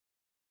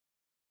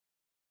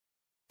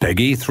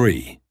Peggy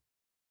 3.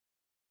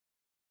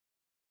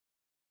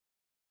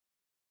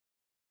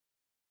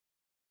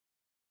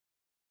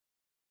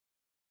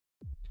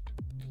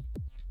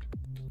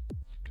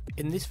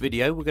 In this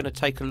video we're going to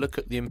take a look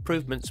at the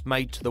improvements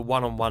made to the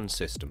one-on-one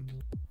system.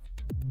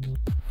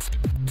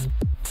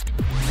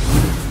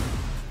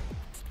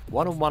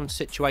 One-on-one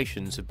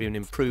situations have been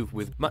improved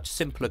with much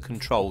simpler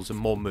controls and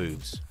more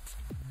moves.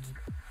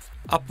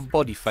 Upper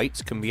body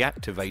fates can be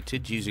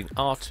activated using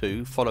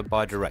R2 followed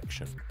by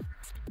direction.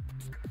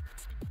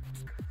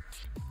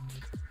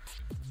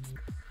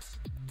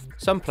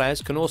 Some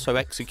players can also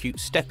execute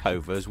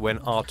stepovers when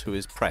R2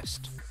 is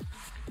pressed.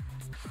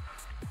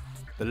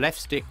 The left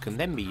stick can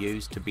then be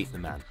used to beat the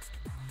man.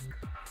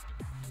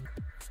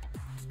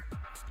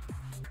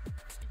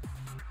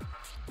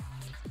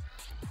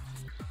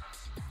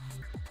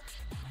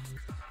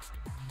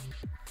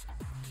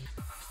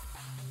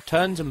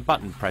 Turns and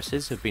button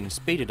presses have been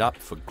speeded up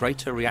for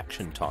greater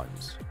reaction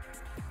times.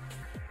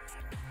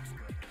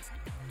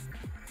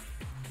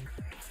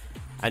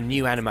 And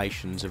new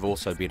animations have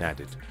also been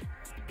added.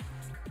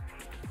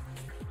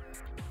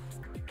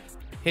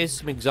 Here's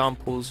some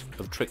examples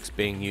of tricks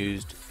being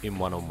used in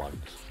one-on-ones.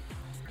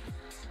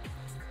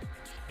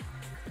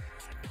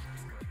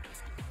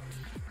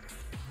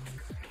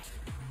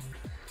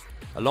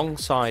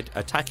 Alongside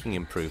attacking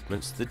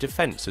improvements, the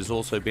defence has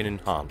also been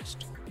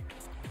enhanced.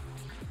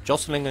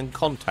 Jostling and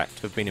contact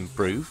have been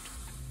improved,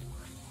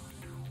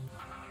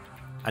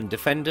 and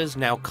defenders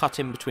now cut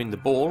in between the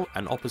ball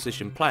and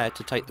opposition player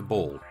to take the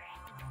ball.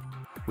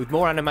 With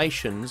more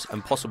animations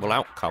and possible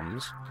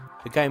outcomes,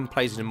 the game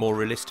plays in a more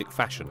realistic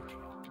fashion.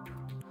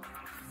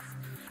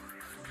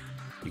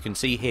 You can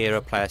see here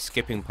a player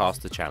skipping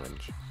past the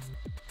challenge.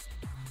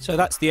 So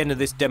that's the end of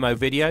this demo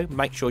video.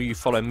 Make sure you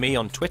follow me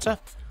on Twitter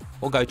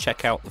or go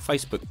check out the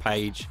Facebook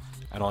page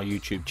and our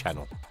YouTube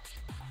channel.